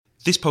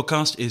This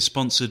podcast is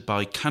sponsored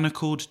by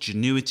Canaccord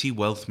Genuity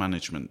Wealth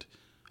Management,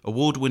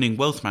 award-winning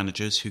wealth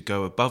managers who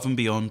go above and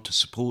beyond to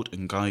support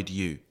and guide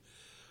you.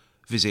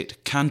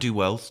 Visit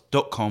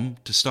candowealth.com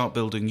to start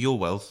building your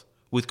wealth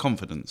with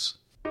confidence.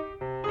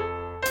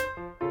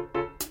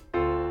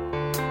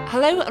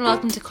 Hello and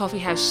welcome to Coffee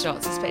House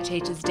Shots, the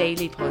Spectator's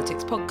daily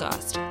politics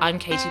podcast. I'm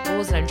Katie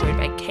Pauls and I'm joined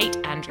by Kate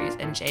Andrews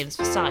and James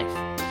Forsyth.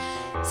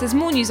 So there's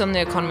more news on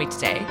the economy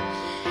today,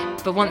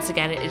 but once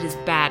again it is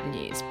bad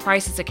news.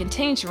 Prices are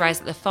continuing to rise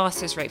at the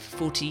fastest rate for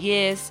 40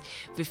 years,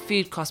 with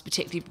food costs,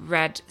 particularly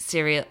bread,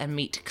 cereal and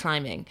meat,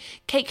 climbing.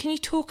 Kate, can you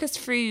talk us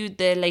through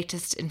the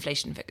latest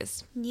inflation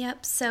figures?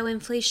 Yep, so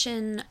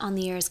inflation on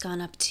the year has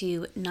gone up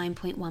to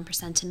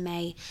 9.1% in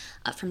May,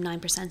 up from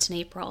 9% in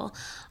April.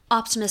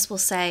 Optimists will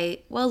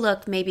say, well,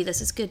 look, maybe this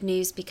is good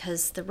news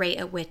because the rate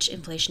at which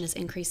inflation is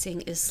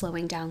increasing is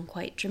slowing down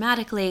quite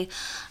dramatically.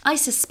 I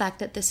suspect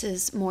that this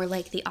is more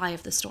like the eye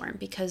of the storm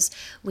because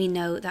we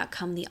know that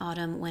come the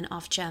autumn when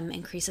Ofgem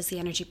increases the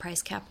energy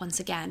price cap once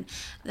again,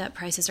 that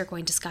prices are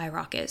going to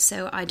skyrocket.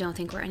 So I don't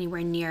think we're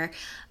anywhere near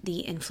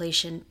the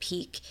inflation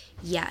peak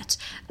yet.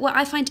 What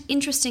I find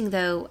interesting,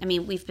 though, I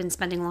mean, we've been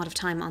spending a lot of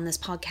time on this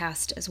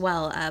podcast as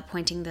well,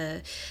 pointing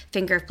the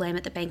finger of blame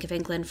at the Bank of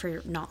England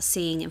for not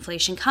seeing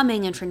inflation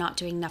coming and for not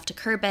doing enough to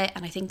curb it,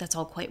 and I think that's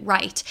all quite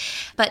right.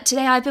 But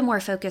today I've been more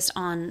focused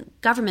on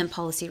government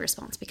policy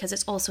response because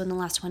it's also in the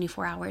last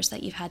 24 hours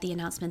that you've had the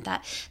announcement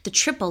that the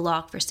triple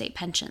lock for state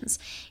pensions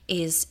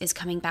is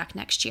coming back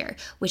next year,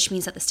 which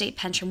means that the state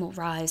pension will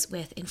rise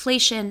with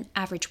inflation,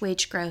 average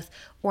wage growth,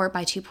 or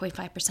by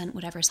 2.5%,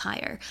 whatever's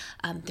higher.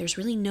 There's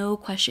really no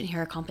question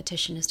here, a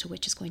competition as to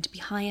which is going to be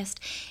highest.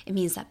 It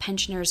means that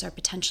pensioners are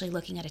potentially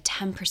looking at a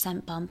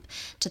 10% bump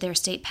to their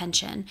state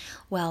pension,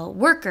 while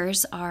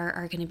workers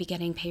are going to be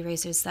getting pay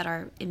raises that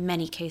are, in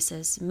many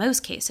cases,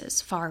 most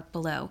cases, far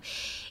below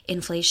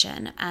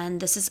inflation.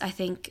 And this is, I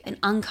think, an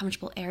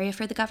uncomfortable area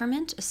for the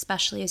government,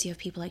 especially as you have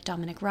people like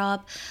Dominic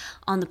Raab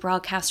on the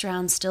broadcast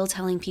round still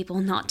telling people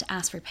not to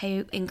ask for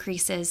pay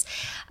increases,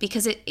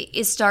 because it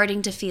is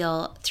starting to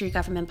feel through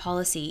government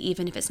policy,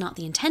 even if it's not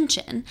the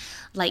intention,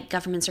 like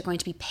governments are going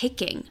to be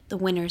picking the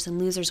winners and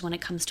losers when it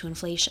comes to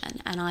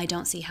inflation. And I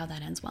don't see how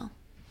that ends well.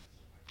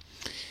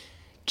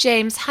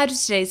 James, how do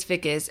today's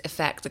figures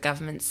affect the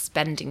government's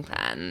spending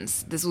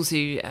plans? There's also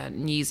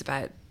news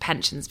about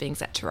pensions being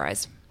set to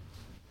rise.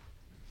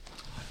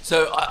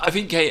 So I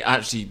think Kate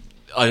actually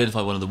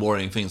identified one of the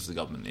worrying things for the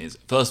government is,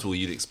 first of all,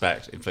 you'd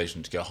expect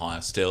inflation to go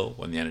higher still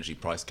when the energy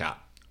price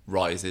cap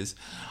rises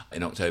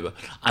in October.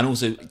 And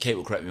also, Kate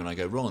will correct me when I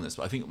go wrong on this,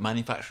 but I think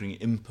manufacturing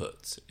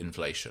inputs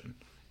inflation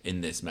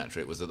in this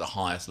metric was at the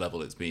highest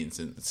level it's been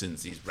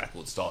since these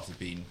records started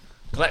being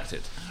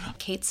collected.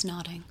 Kate's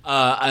nodding.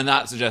 And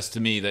that suggests to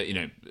me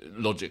that,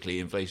 logically,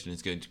 inflation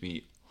is going to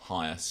be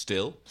higher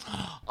still.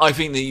 I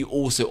think that you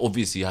also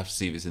obviously have to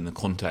see this in the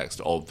context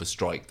of the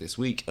strike this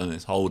week and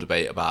this whole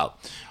debate about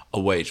a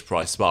wage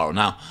price spiral.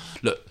 Now,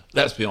 look,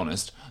 let's be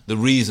honest, the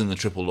reason the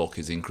triple lock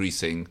is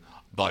increasing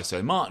by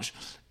so much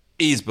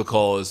is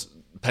because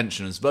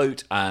pensioners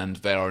vote and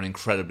they are an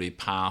incredibly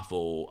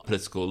powerful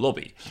political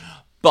lobby.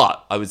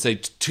 But I would say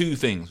two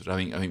things which I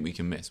think we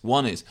can miss.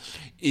 One is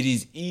it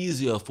is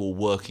easier for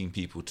working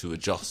people to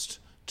adjust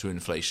to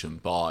inflation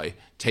by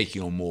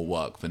taking on more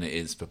work than it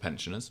is for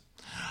pensioners.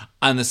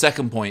 And the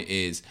second point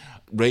is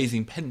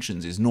raising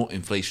pensions is not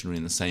inflationary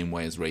in the same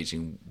way as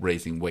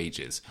raising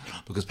wages,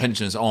 because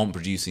pensioners aren't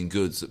producing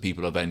goods that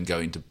people are then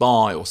going to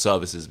buy or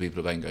services that people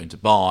are then going to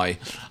buy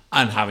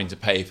and having to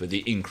pay for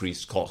the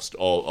increased cost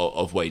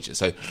of wages.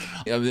 So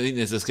I think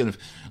there's this kind of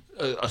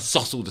a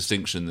subtle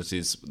distinction that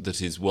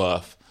is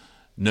worth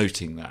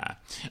noting there.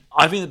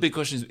 I think the big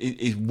question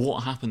is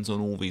what happens on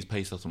all these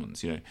pay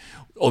settlements.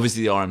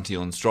 Obviously the RMT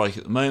on strike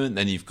at the moment.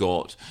 Then you've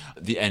got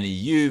the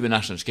NEU, the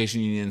National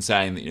Education Union,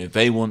 saying that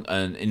they want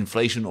an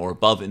inflation or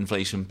above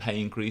inflation pay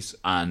increase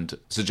and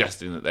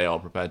suggesting that they are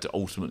prepared to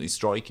ultimately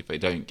strike if they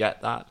don't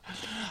get that.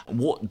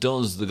 What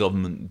does the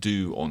government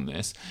do on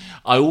this?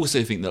 I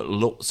also think that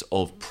lots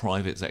of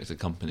private sector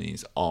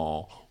companies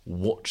are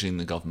watching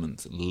the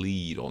government's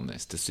lead on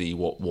this to see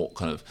what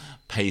kind of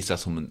pay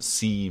settlement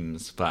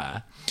seems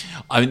fair.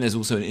 I think there's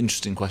also an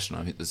interesting question.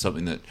 I think there's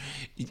something that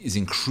is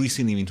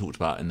increasingly being talked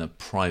about in the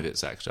private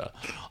sector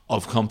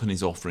of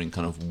companies offering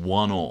kind of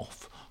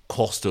one-off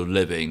cost of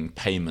living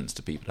payments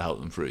to people to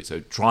help them through. So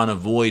try and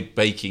avoid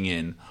baking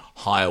in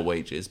higher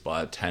wages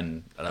by a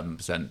 10,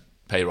 11%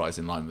 pay rise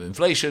in line with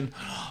inflation,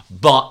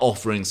 but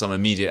offering some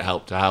immediate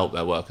help to help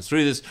their workers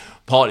through this,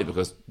 partly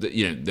because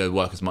their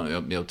workers might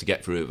not be able to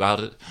get through it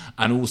without it,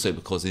 and also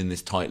because in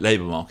this tight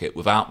labour market,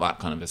 without that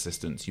kind of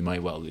assistance, you may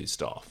well lose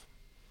staff.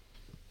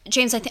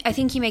 James, I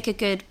think you make a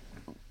good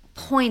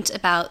point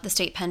about the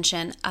state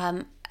pension.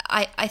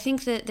 I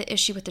think that the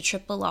issue with the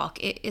triple lock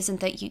isn't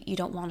that you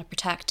don't want to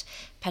protect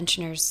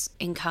pensioners'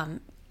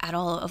 income at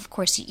all. Of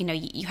course,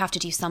 you have to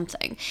do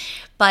something.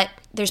 But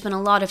there's been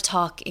a lot of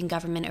talk in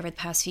government over the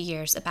past few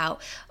years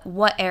about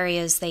what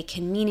areas they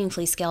can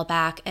meaningfully scale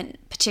back, and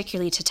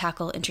particularly to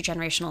tackle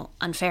intergenerational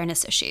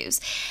unfairness issues.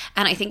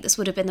 And I think this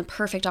would have been the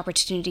perfect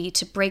opportunity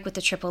to break with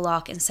the triple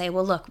lock and say,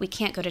 well, look, we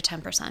can't go to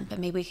 10%, but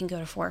maybe we can go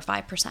to 4 or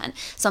 5%,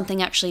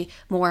 something actually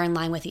more in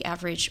line with the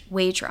average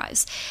wage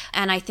rise.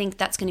 And I think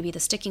that's going to be the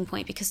sticking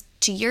point, because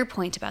to your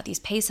point about these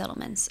pay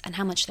settlements and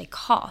how much they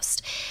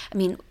cost, I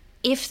mean,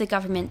 if the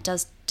government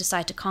does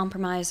decide to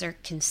compromise or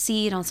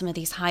concede on some of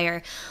these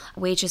higher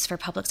wages for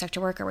public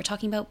sector worker, we're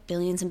talking about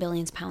billions and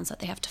billions of pounds that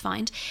they have to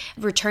find.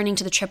 Returning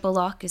to the triple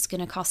lock is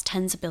going to cost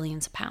tens of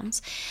billions of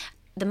pounds.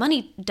 The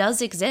money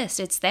does exist,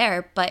 it's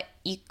there, but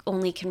you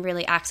only can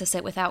really access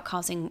it without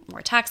causing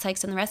more tax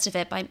hikes and the rest of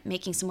it by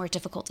making some more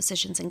difficult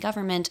decisions in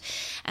government.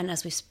 And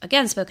as we've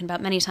again spoken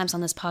about many times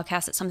on this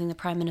podcast, it's something the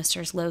Prime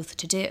Minister is loath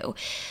to do.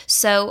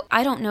 So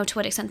I don't know to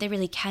what extent they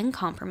really can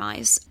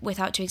compromise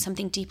without doing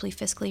something deeply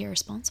fiscally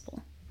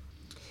irresponsible.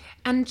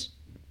 And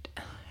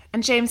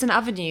James, in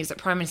other news at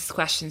Prime Minister's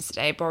Questions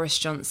today, Boris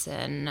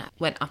Johnson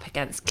went up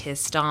against Keir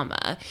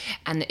Starmer,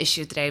 and the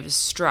issue of the day was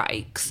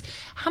strikes.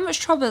 How much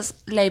trouble is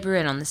Labour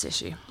in on this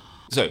issue?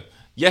 So,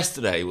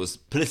 yesterday was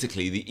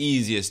politically the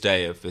easiest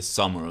day of this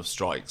summer of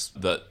strikes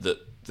that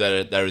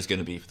there is going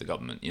to be for the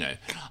government.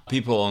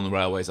 People on the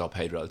railways are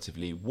paid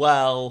relatively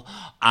well,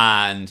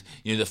 and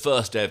the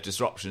first day of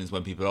disruption is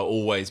when people are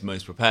always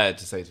most prepared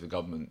to say to the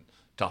government,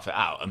 tough it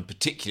out. And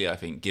particularly, I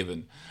think,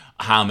 given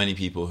how many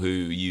people who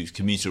use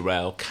commuter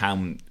rail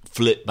can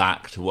flip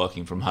back to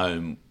working from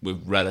home with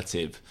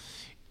relative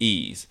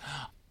ease.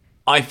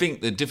 I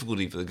think the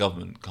difficulty for the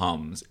government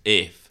comes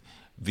if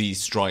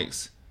these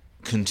strikes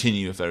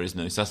continue, if there is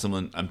no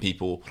settlement, and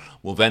people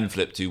will then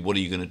flip to, what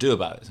are you going to do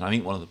about it? And I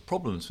think one of the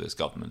problems for this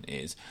government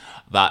is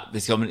that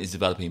this government is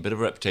developing a bit of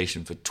a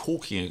reputation for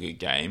talking a good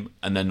game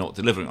and then not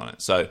delivering on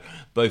it. So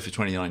both the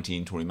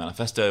 2019 Tory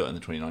manifesto and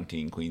the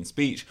 2019 Queen's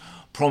speech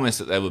promised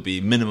that there would be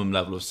minimum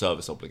level of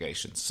service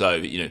obligations. So,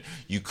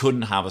 you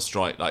couldn't have a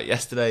strike like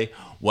yesterday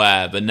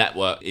where the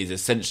network is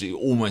essentially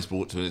almost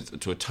brought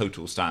to a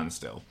total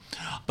standstill.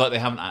 But they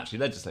haven't actually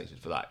legislated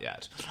for that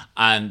yet.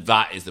 And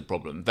that is the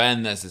problem.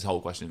 Then there's this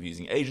whole question of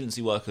using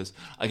agency workers.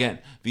 Again,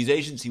 these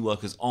agency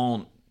workers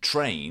aren't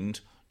trained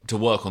to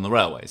work on the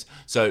railways.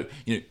 So,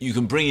 you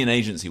can bring in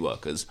agency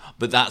workers,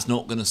 but that's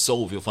not going to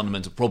solve your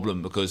fundamental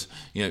problem, because,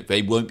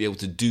 they won't be able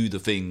to do the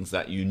things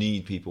that you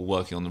need people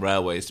working on the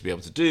railways to be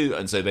able to do,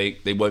 and so they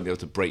won't be able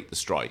to break the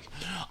strike.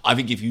 I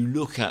think if you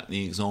look at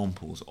the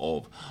examples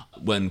of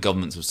when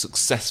governments have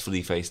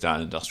successfully faced down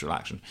industrial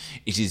action,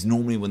 it is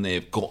normally when they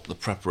have got the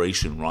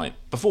preparation right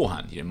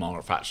beforehand.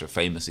 Margaret Thatcher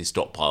famously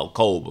stockpiled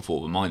coal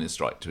before the miners'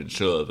 strike to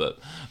ensure that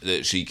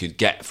she could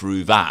get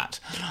through that.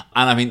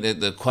 And I think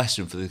that the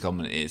question for the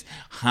government is,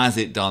 has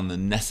it done the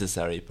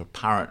necessary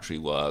preparatory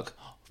work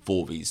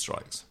for these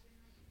strikes?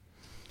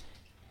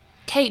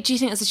 Kate, do you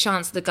think there's a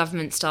chance that the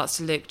government starts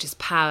to look just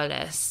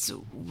powerless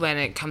when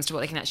it comes to what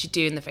they can actually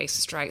do in the face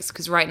of strikes?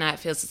 Because right now it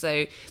feels as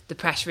though the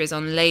pressure is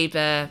on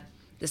Labour,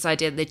 this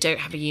idea that they don't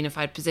have a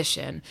unified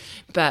position.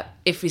 But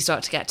if we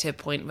start to get to a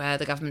point where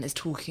the government is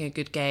talking a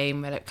good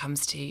game when it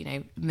comes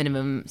to,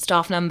 minimum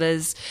staff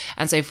numbers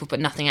and so forth, but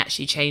nothing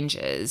actually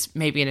changes,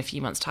 maybe in a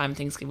few months' time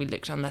things can be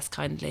looked on less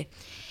kindly.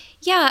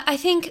 Yeah, I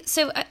think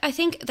so. I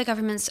think the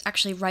government's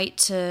actually right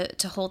to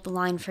hold the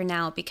line for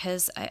now,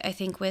 because I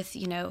think with,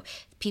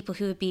 people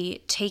who would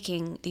be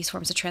taking these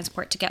forms of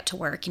transport to get to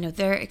work,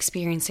 they're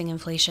experiencing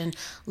inflation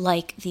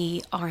like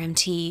the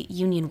RMT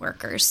union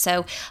workers.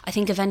 So I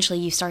think eventually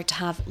you start to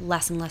have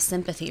less and less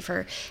sympathy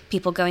for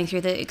people going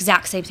through the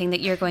exact same thing that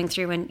you're going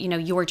through when,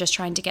 you're just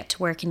trying to get to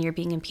work and you're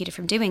being impeded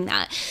from doing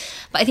that.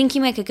 But I think you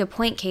make a good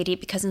point, Katie,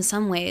 because in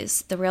some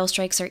ways the rail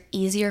strikes are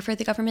easier for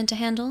the government to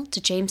handle. To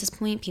James's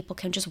point, people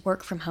can just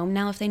work from home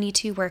now if they need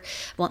to,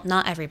 well,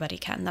 not everybody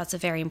can. That's a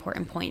very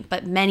important point.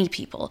 But many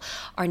people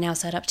are now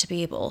set up to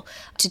be able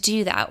to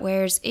do that.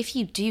 Whereas if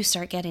you do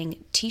start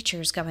getting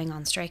teachers going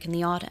on strike in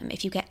the autumn,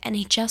 if you get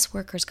NHS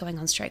workers going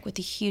on strike with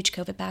the huge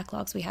COVID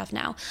backlogs we have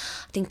now,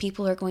 I think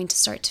people are going to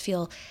start to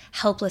feel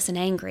helpless and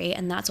angry,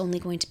 and that's only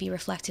going to be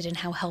reflected in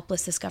how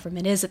helpless this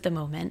government is at the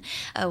moment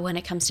when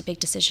it comes to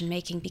big decision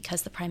making,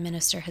 because the Prime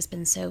Minister has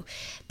been so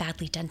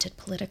badly dented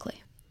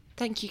politically.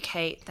 Thank you,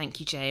 Kate. Thank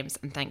you, James.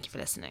 And thank you for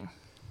listening.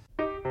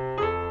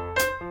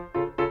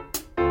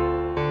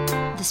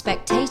 The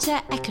Spectator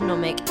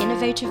Economic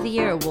Innovator of the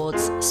Year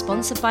Awards,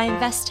 sponsored by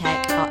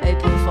Investec, are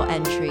open for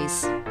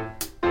entries.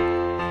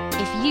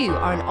 If you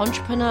are an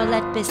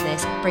entrepreneur-led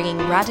business bringing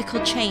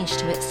radical change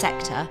to its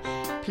sector,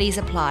 please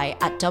apply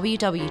at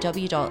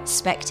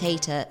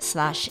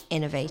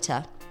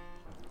www.spectator.com/innovator.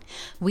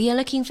 We are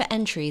looking for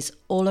entries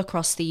all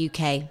across the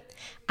UK,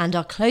 and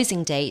our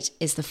closing date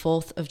is the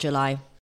 4th of July.